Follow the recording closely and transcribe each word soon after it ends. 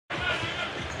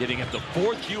Getting up to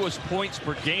 4th fewest points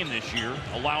per game this year,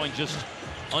 allowing just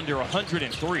under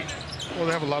 103. Well,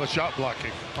 they have a lot of shot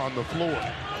blocking on the floor.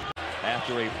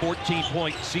 After a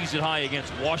 14-point season high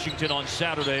against Washington on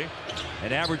Saturday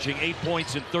and averaging 8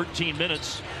 points in 13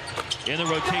 minutes in the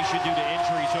rotation due to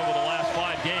injuries over the last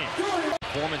 5 games.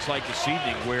 Performance like this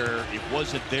evening where it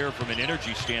wasn't there from an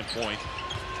energy standpoint,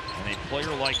 and a player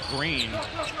like Green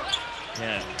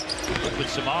can open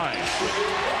some eyes with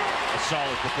a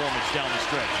solid performance down the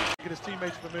stretch. Get his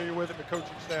teammates familiar with it, the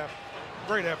coaching staff.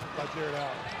 Great effort by Jared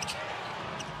Allen.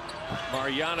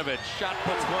 Marjanovic shot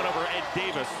puts one over Ed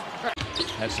Davis.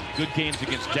 Has some good games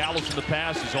against Dallas in the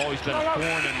past. Has always been a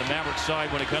thorn in the Mavericks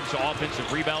side when it comes to offensive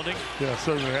rebounding. Yeah,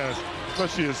 certainly has.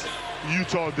 Especially his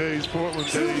Utah days, Portland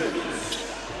days.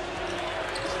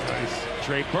 Nice.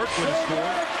 Trey Burke with a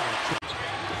score.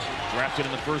 Drafted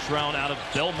in the first round out of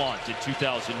Belmont in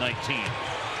 2019.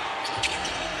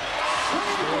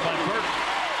 Score by Burke.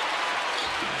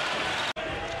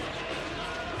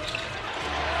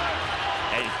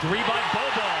 A 3 by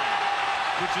Boban,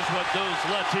 which is what those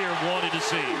left here wanted to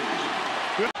see.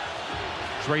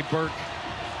 Trey Burke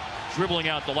dribbling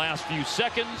out the last few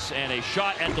seconds, and a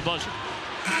shot at the buzzer.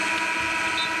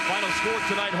 Final score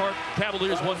tonight,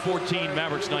 Cavaliers 114,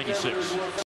 Mavericks 96.